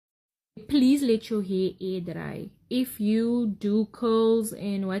Please let your hair air dry. If you do curls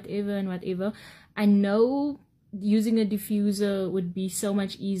and whatever, I know using a diffuser would be so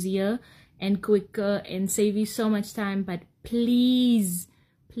much easier and quicker and save you so much time, but please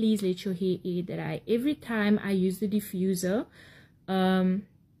let your hair air dry. Every time I use the diffuser,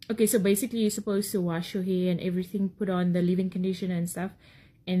 okay, so basically you're supposed to wash your hair and everything, put on the leave-in conditioner and stuff,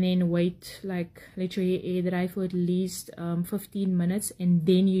 and then wait, like let your hair air dry for at least 15 minutes, and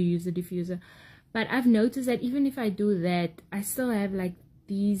then you use the diffuser. But I've noticed that even if I do that, I still have like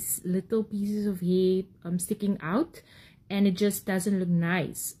these little pieces of hair sticking out, and it just doesn't look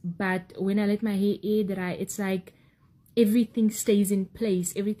nice. But when I let my hair air dry, it's like everything stays in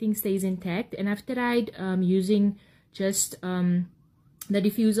place, everything stays intact. And I've tried using just the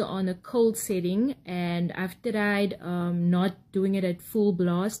diffuser on a cold setting, and I've tried not doing it at full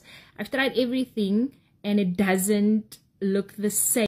blast. I've tried everything and it doesn't look the same.